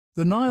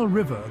The Nile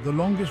River, the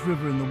longest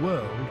river in the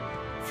world,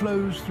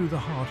 flows through the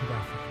heart of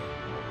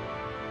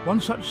Africa.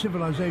 One such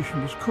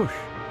civilization was Kush,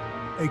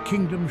 a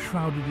kingdom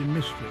shrouded in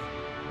mystery.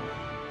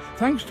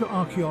 Thanks to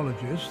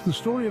archaeologists, the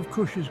story of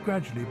Kush is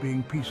gradually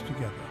being pieced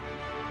together.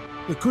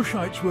 The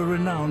Kushites were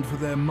renowned for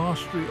their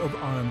mastery of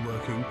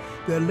ironworking.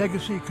 Their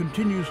legacy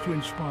continues to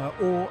inspire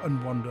awe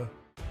and wonder.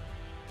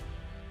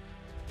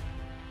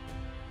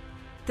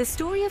 The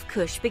story of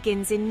Kush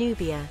begins in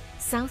Nubia,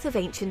 south of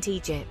ancient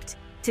Egypt.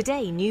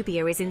 Today,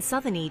 Nubia is in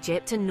southern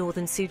Egypt and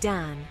northern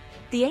Sudan.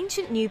 The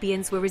ancient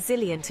Nubians were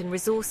resilient and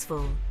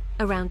resourceful.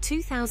 Around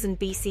 2000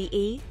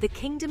 BCE, the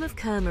Kingdom of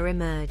Kerma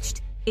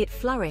emerged. It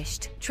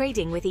flourished,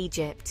 trading with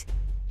Egypt.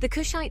 The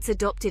Kushites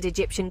adopted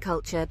Egyptian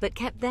culture but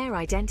kept their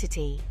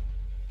identity.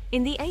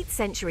 In the 8th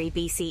century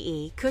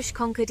BCE, Kush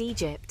conquered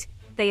Egypt.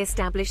 They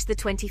established the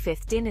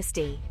 25th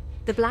dynasty.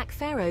 The Black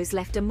Pharaohs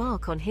left a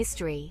mark on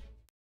history.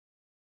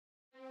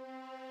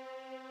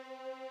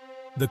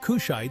 The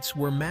Kushites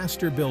were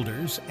master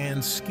builders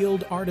and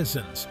skilled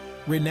artisans,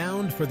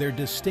 renowned for their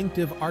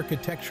distinctive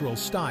architectural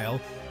style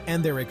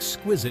and their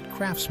exquisite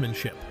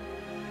craftsmanship.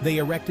 They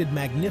erected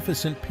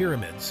magnificent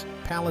pyramids,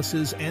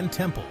 palaces, and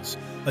temples,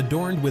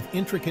 adorned with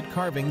intricate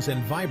carvings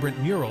and vibrant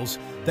murals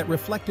that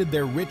reflected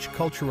their rich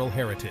cultural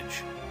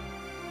heritage.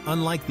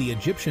 Unlike the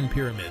Egyptian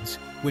pyramids,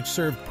 which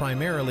served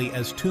primarily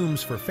as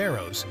tombs for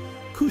pharaohs,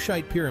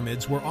 Kushite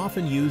pyramids were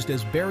often used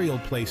as burial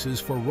places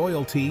for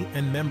royalty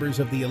and members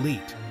of the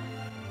elite.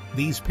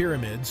 These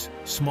pyramids,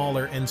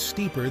 smaller and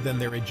steeper than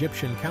their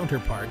Egyptian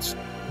counterparts,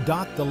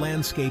 dot the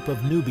landscape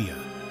of Nubia,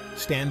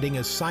 standing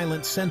as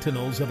silent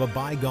sentinels of a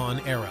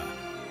bygone era.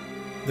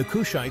 The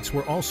Kushites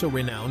were also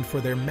renowned for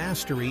their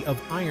mastery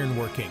of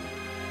ironworking,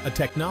 a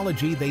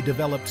technology they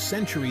developed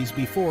centuries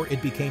before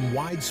it became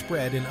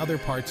widespread in other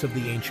parts of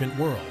the ancient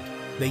world.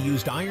 They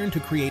used iron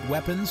to create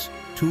weapons,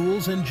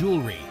 tools, and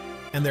jewelry,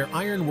 and their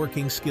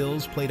ironworking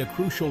skills played a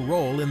crucial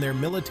role in their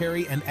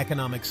military and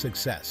economic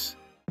success.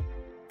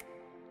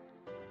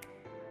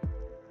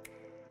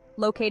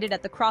 Located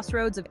at the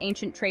crossroads of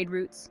ancient trade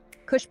routes,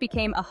 Kush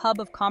became a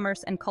hub of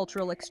commerce and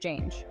cultural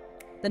exchange.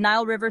 The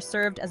Nile River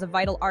served as a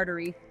vital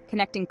artery,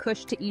 connecting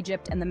Kush to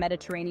Egypt and the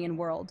Mediterranean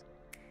world,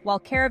 while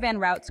caravan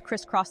routes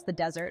crisscrossed the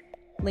desert,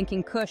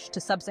 linking Kush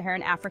to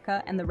sub-Saharan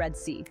Africa and the Red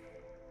Sea.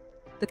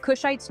 The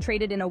Kushites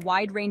traded in a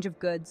wide range of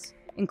goods,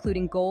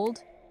 including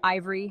gold,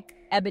 ivory,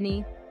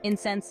 ebony,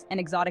 incense, and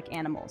exotic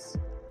animals.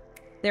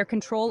 Their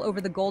control over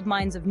the gold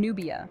mines of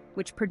Nubia,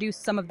 which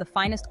produced some of the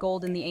finest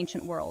gold in the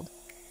ancient world,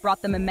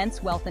 brought them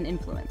immense wealth and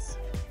influence.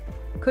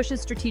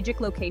 Kush's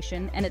strategic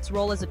location and its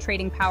role as a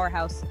trading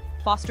powerhouse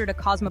fostered a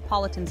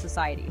cosmopolitan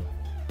society,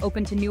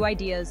 open to new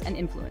ideas and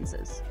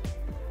influences.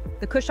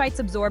 The Kushites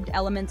absorbed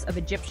elements of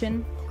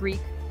Egyptian,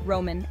 Greek,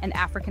 Roman, and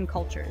African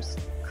cultures,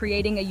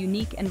 creating a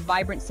unique and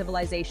vibrant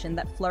civilization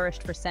that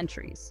flourished for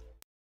centuries.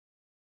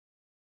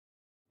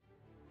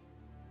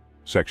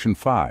 Section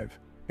 5.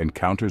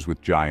 Encounters with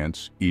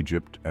Giants,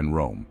 Egypt, and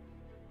Rome.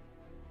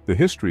 The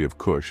history of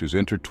Kush is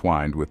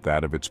intertwined with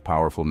that of its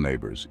powerful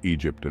neighbors,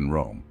 Egypt and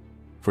Rome.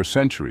 For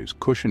centuries,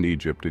 Kush and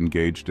Egypt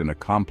engaged in a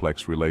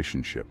complex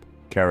relationship,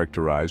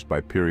 characterized by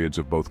periods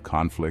of both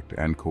conflict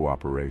and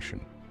cooperation.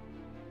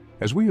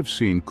 As we have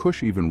seen,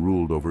 Kush even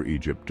ruled over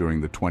Egypt during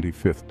the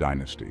 25th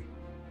dynasty.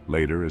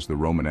 Later, as the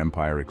Roman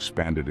Empire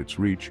expanded its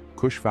reach,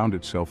 Kush found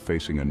itself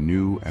facing a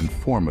new and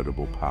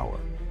formidable power.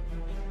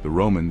 The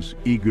Romans,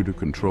 eager to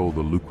control the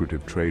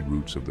lucrative trade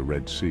routes of the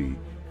Red Sea,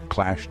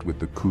 clashed with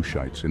the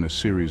Kushites in a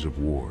series of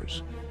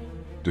wars.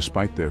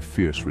 Despite their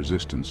fierce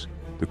resistance,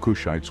 the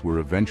Kushites were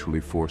eventually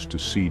forced to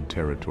cede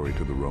territory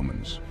to the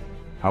Romans.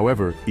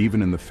 However,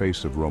 even in the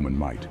face of Roman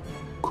might,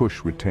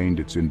 Kush retained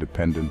its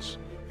independence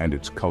and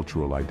its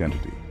cultural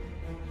identity.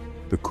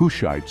 The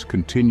Kushites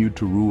continued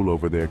to rule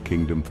over their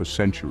kingdom for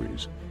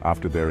centuries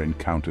after their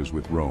encounters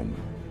with Rome,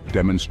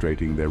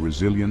 demonstrating their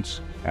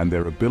resilience and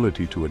their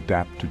ability to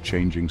adapt to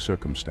changing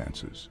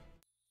circumstances.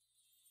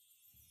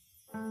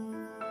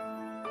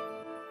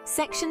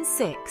 Section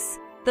 6.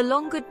 The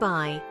Long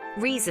Goodbye,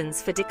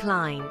 Reasons for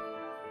Decline.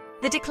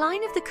 The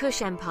decline of the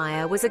Kush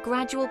Empire was a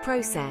gradual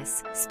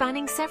process,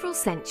 spanning several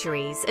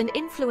centuries and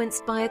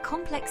influenced by a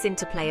complex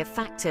interplay of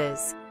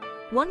factors.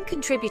 One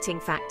contributing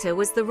factor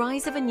was the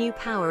rise of a new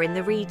power in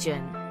the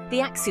region,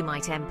 the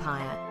Aksumite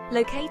Empire,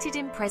 located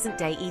in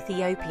present-day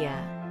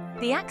Ethiopia.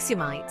 The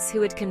Aksumites,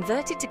 who had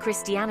converted to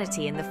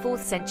Christianity in the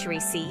 4th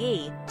century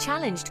CE,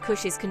 challenged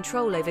Kush's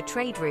control over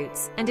trade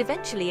routes and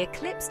eventually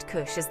eclipsed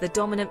Kush as the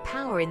dominant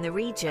power in the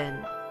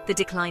region. The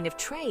decline of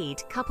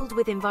trade, coupled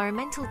with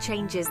environmental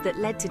changes that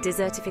led to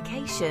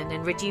desertification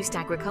and reduced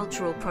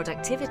agricultural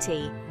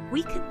productivity,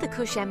 weakened the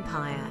Kush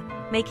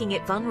Empire, making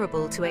it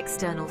vulnerable to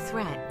external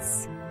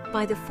threats.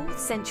 By the 4th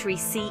century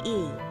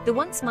CE, the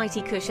once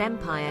mighty Kush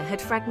Empire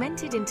had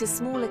fragmented into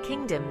smaller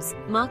kingdoms,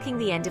 marking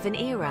the end of an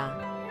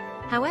era.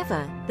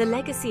 However, the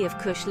legacy of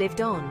Kush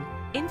lived on,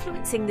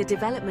 influencing the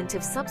development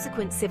of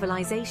subsequent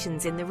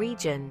civilizations in the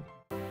region.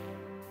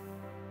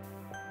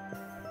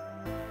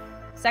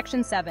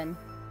 Section 7.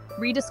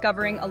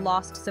 Rediscovering a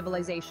lost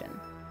civilization.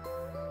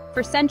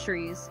 For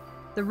centuries,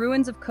 The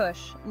ruins of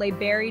Kush lay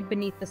buried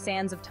beneath the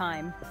sands of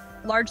time,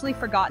 largely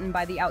forgotten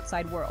by the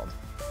outside world.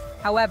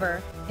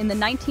 However, in the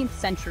 19th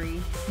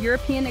century,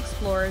 European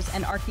explorers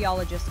and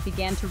archaeologists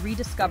began to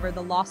rediscover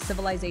the lost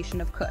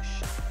civilization of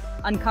Kush,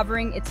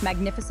 uncovering its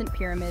magnificent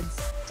pyramids,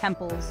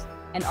 temples,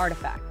 and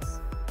artifacts.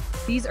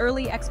 These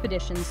early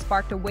expeditions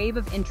sparked a wave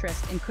of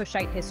interest in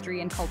Kushite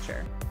history and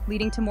culture,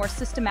 leading to more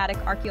systematic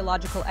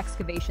archaeological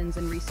excavations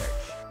and research.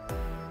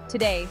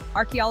 Today,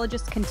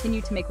 archaeologists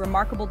continue to make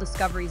remarkable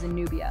discoveries in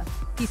Nubia,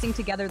 piecing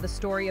together the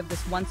story of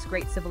this once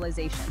great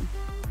civilization.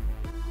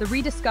 The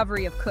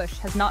rediscovery of Kush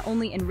has not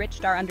only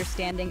enriched our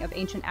understanding of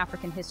ancient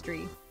African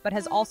history, but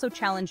has also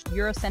challenged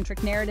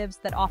Eurocentric narratives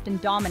that often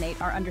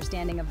dominate our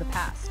understanding of the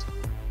past.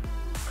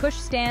 Kush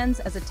stands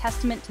as a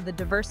testament to the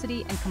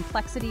diversity and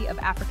complexity of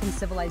African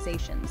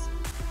civilizations,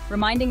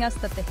 reminding us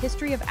that the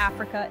history of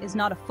Africa is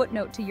not a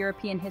footnote to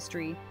European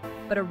history,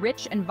 but a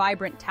rich and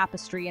vibrant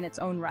tapestry in its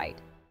own right.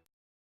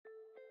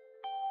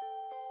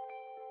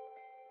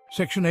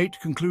 Section 8,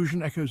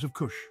 Conclusion: Echoes of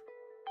Kush.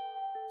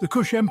 The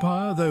Kush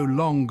Empire, though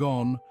long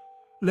gone,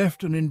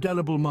 left an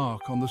indelible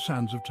mark on the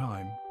sands of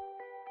time.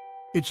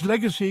 Its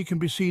legacy can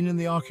be seen in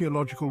the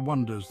archaeological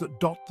wonders that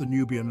dot the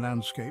Nubian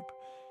landscape,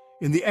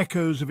 in the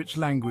echoes of its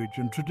language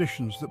and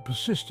traditions that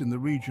persist in the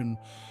region,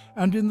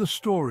 and in the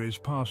stories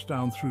passed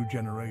down through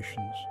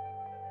generations.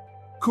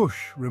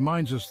 Kush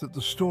reminds us that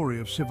the story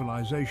of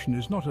civilization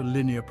is not a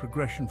linear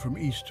progression from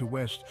east to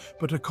west,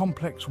 but a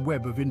complex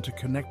web of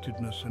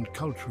interconnectedness and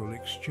cultural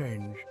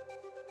exchange.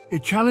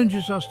 It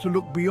challenges us to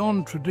look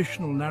beyond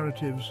traditional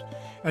narratives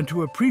and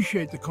to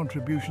appreciate the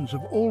contributions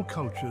of all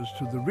cultures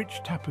to the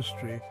rich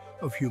tapestry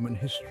of human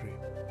history.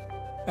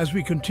 As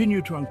we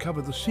continue to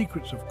uncover the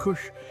secrets of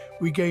Kush,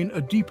 we gain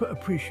a deeper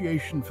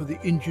appreciation for the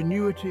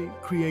ingenuity,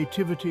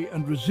 creativity,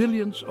 and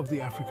resilience of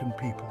the African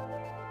people.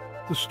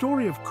 The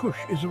story of Kush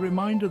is a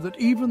reminder that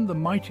even the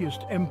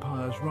mightiest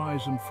empires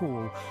rise and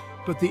fall,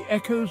 but the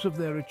echoes of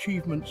their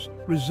achievements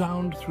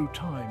resound through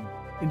time,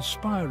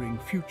 inspiring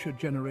future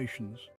generations.